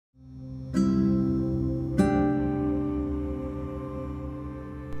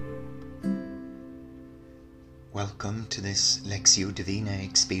Welcome to this Lectio Divina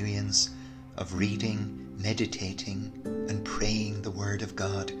experience of reading, meditating and praying the Word of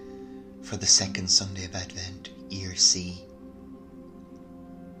God for the second Sunday of Advent, Year C.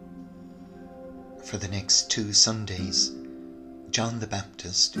 For the next 2 Sundays, John the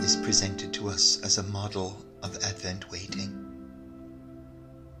Baptist is presented to us as a model of Advent waiting.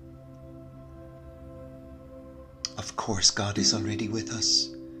 Of course, God is already with us,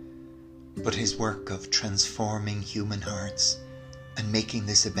 but his work of transforming human hearts and making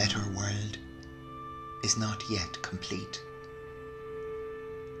this a better world is not yet complete.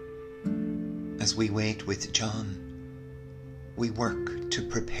 As we wait with John, we work to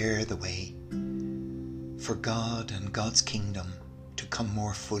prepare the way for God and God's kingdom to come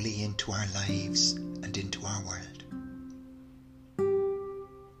more fully into our lives and into our world.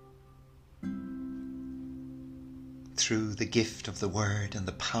 Through the gift of the Word and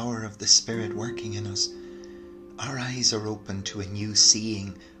the power of the Spirit working in us, our eyes are open to a new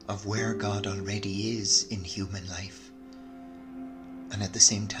seeing of where God already is in human life, and at the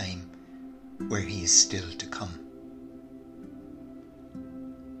same time, where he is still to come.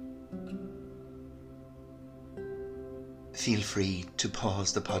 Feel free to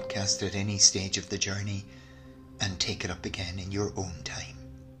pause the podcast at any stage of the journey and take it up again in your own time.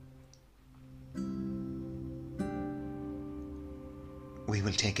 We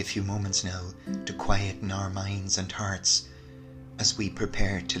will take a few moments now to quieten our minds and hearts as we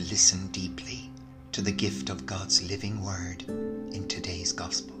prepare to listen deeply to the gift of God's living Word in today's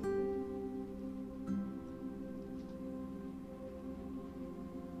Gospel.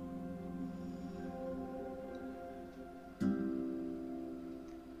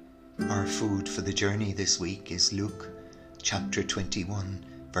 Our food for the journey this week is Luke chapter 21,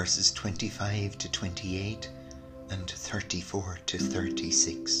 verses 25 to 28 and 34 to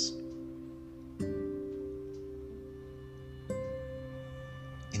 36.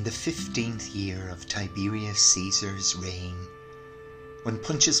 In the 15th year of Tiberius Caesar's reign, when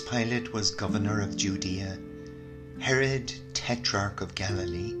Pontius Pilate was governor of Judea, Herod, tetrarch of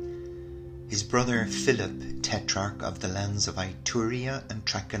Galilee, his brother Philip, tetrarch of the lands of Iturea and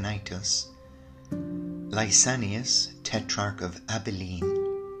Trachonitis, Lysanias, tetrarch of Abilene,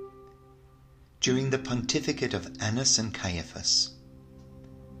 during the pontificate of Annas and Caiaphas,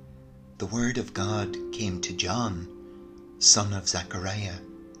 the word of God came to John, son of Zechariah,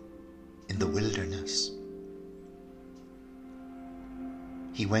 in the wilderness.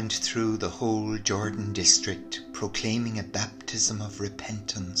 He went through the whole Jordan district, proclaiming a baptism of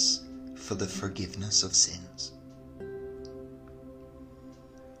repentance for the forgiveness of sins.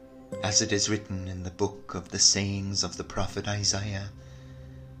 As it is written in the book of the sayings of the prophet Isaiah,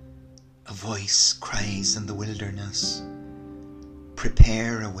 a voice cries in the wilderness,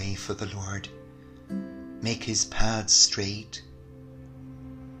 "Prepare a way for the Lord, make his paths straight.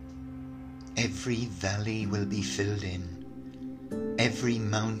 Every valley will be filled in, every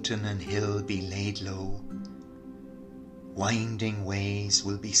mountain and hill be laid low. Winding ways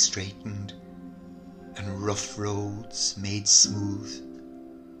will be straightened, and rough roads made smooth.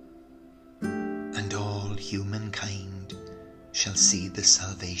 And all humankind shall see the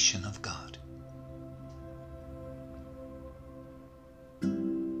salvation of God."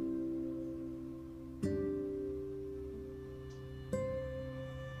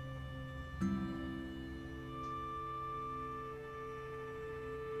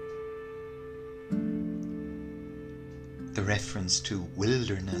 The reference to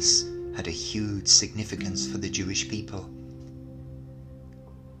wilderness had a huge significance for the Jewish people.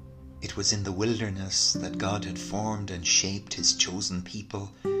 It was in the wilderness that God had formed and shaped his chosen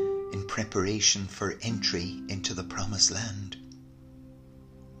people in preparation for entry into the promised land.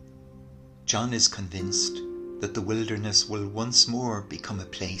 John is convinced that the wilderness will once more become a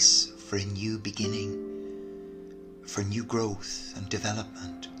place for a new beginning, for new growth and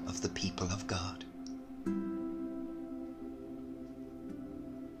development of the people of God.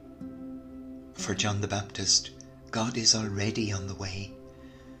 For John the Baptist, God is already on the way,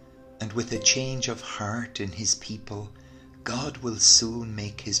 and with a change of heart in his people, God will soon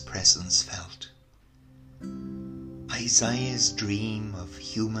make his presence felt. Isaiah's dream of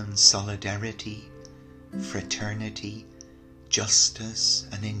human solidarity, fraternity, justice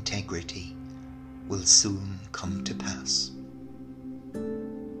and integrity will soon come to pass.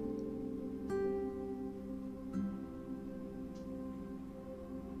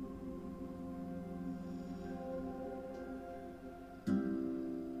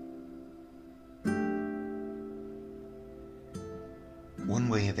 One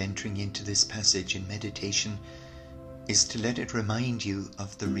way of entering into this passage in meditation is to let it remind you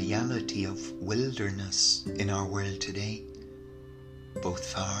of the reality of wilderness in our world today, both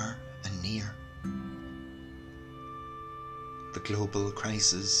far and near. The global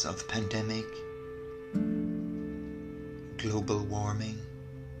crisis of pandemic, global warming,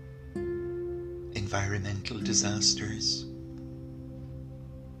 environmental disasters,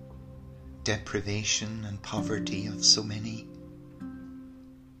 deprivation and poverty of so many,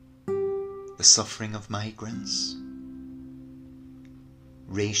 the suffering of migrants,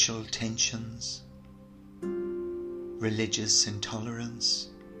 racial tensions, religious intolerance,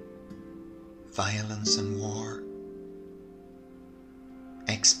 violence and war,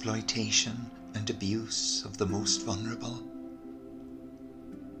 exploitation and abuse of the most vulnerable.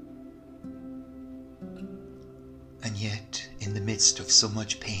 And yet, in the midst of so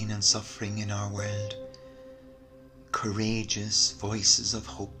much pain and suffering in our world, courageous voices of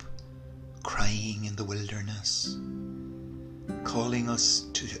hope crying in the wilderness, calling us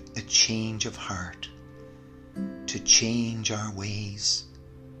to a change of heart, to change our ways,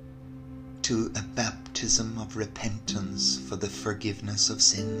 to a baptism of repentance for the forgiveness of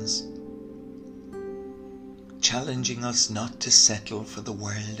sins, challenging us not to settle for the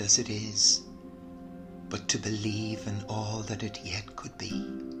world as it is, but to believe in all that it yet could be.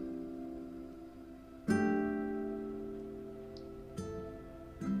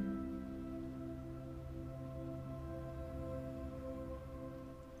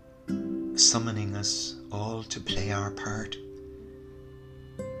 Summoning us all to play our part,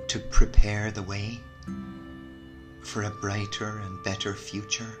 to prepare the way for a brighter and better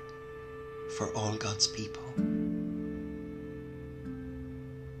future for all God's people.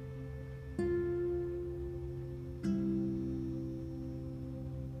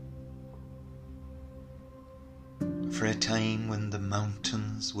 For a time when the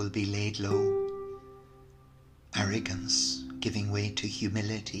mountains will be laid low, arrogance giving way to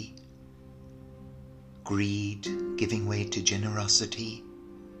humility, greed giving way to generosity,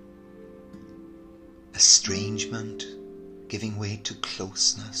 estrangement giving way to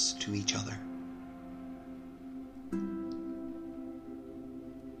closeness to each other.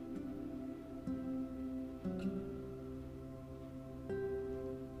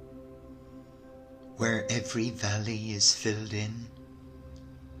 Where every valley is filled in,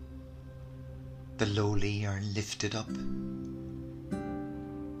 the lowly are lifted up,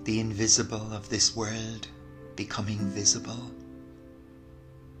 the invisible of this world becoming visible.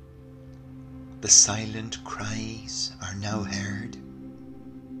 The silent cries are now heard.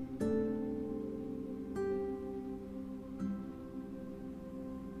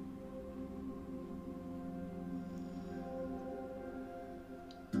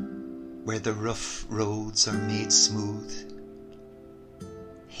 Where the rough roads are made smooth,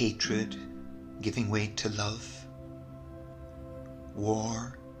 hatred giving way to love,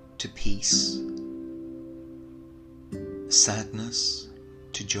 war to peace, sadness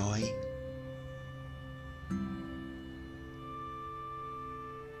to joy.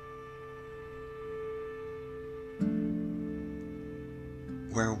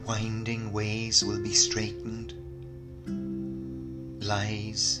 Where winding ways will be straightened,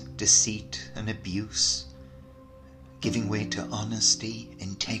 lies, deceit and abuse giving way to honesty,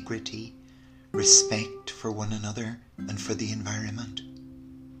 integrity, respect for one another and for the environment.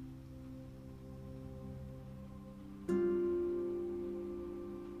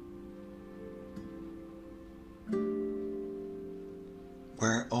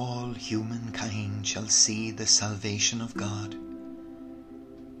 Where all humankind shall see the salvation of God,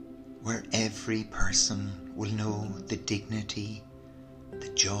 where every person will know the dignity, the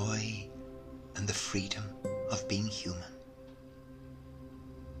joy and the freedom of being human.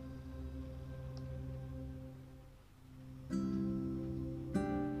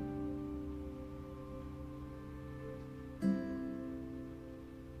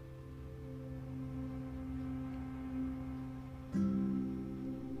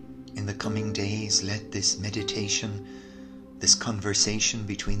 In the coming days, let this meditation, this conversation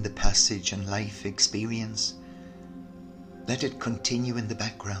between the passage and life experience, let it continue in the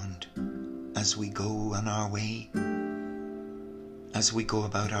background as we go on our way, as we go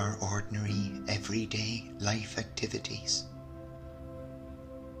about our ordinary, everyday life activities.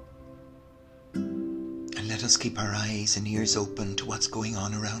 And let us keep our eyes and ears open to what's going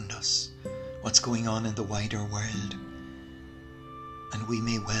on around us, what's going on in the wider world. And we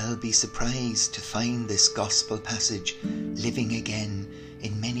may well be surprised to find this gospel passage living again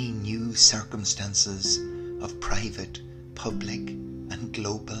in many new circumstances of private, public and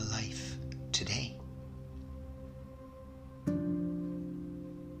global life today.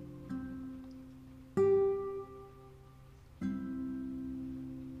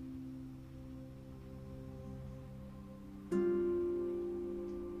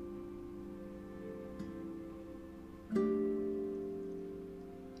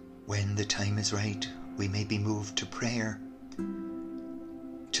 when the time is right, we may be moved to prayer,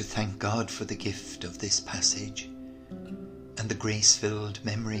 to thank God for the gift of this passage and the grace-filled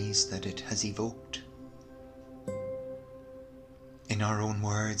memories that it has evoked. In our own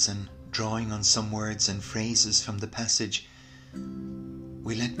words, and drawing on some words and phrases from the passage,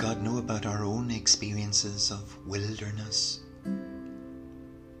 we let God know about our own experiences of wilderness,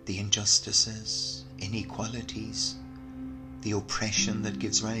 the injustices, inequalities, the oppression that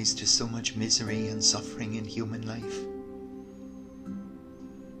gives rise to so much misery and suffering in human life.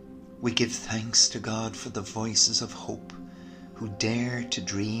 We give thanks to God for the voices of hope who dare to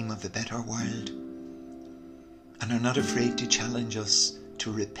dream of a better world and are not afraid to challenge us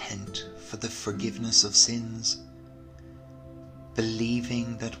to repent for the forgiveness of sins,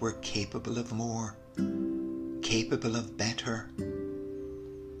 believing that we're capable of more, capable of better,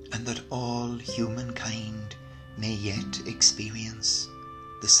 and that all humankind may yet experience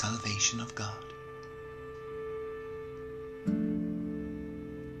the salvation of God.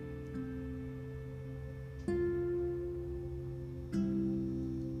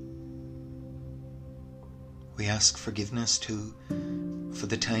 We ask forgiveness too for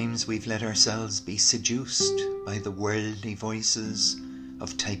the times we've let ourselves be seduced by the worldly voices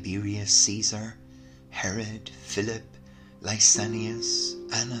of Tiberius Caesar, Herod, Philip, Lysanias,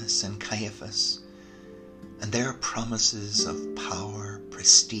 Annas and Caiaphas, and their promises of power,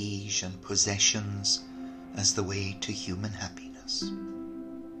 prestige and possessions as the way to human happiness.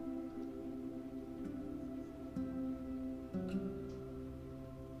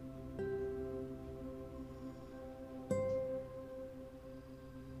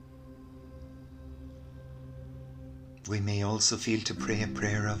 We may also feel to pray a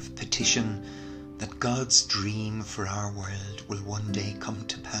prayer of petition that God's dream for our world will one day come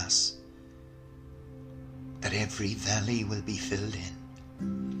to pass, that every valley will be filled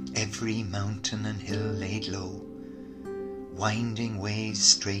in, every mountain and hill laid low, winding ways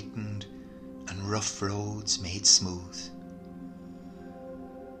straightened and rough roads made smooth,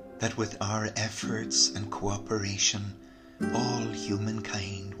 that with our efforts and cooperation all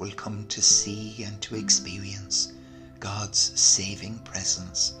humankind will come to see and to experience God's saving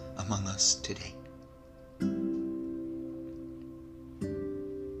presence among us today.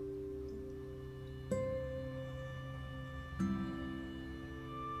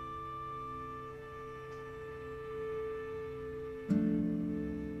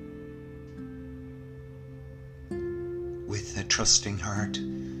 With a trusting heart,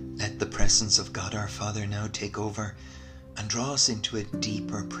 let the presence of God our Father now take over and draw us into a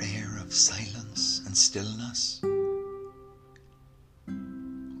deeper prayer of silence and stillness.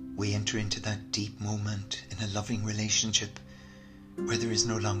 We enter into that deep moment in a loving relationship where there is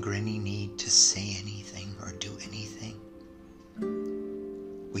no longer any need to say anything or do anything.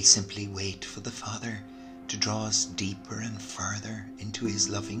 We simply wait for the Father to draw us deeper and farther into His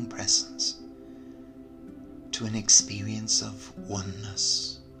loving presence, to an experience of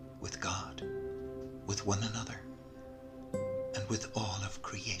oneness with God, with one another, and with all of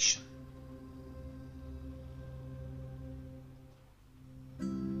creation.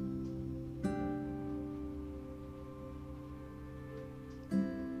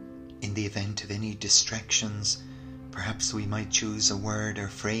 In the event of any distractions, perhaps we might choose a word or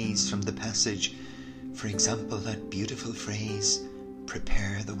phrase from the passage, for example, that beautiful phrase,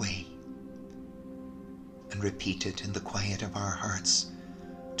 "Prepare the way," and repeat it in the quiet of our hearts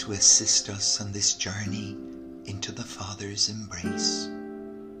to assist us on this journey into the Father's embrace.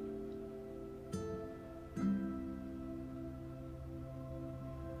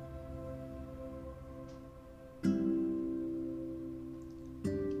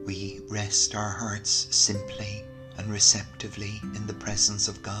 We rest our hearts simply and receptively in the presence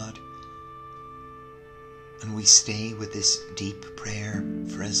of God, and we stay with this deep prayer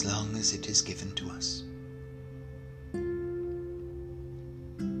for as long as it is given to us.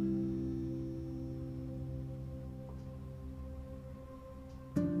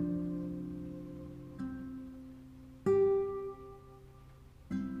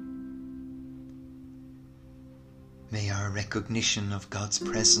 May our recognition of God's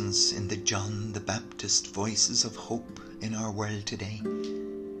presence in the John the Baptist voices of hope in our world today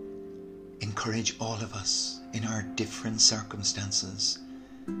encourage all of us in our different circumstances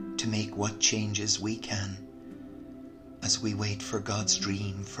to make what changes we can as we wait for God's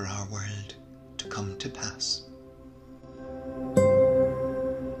dream for our world to come to pass.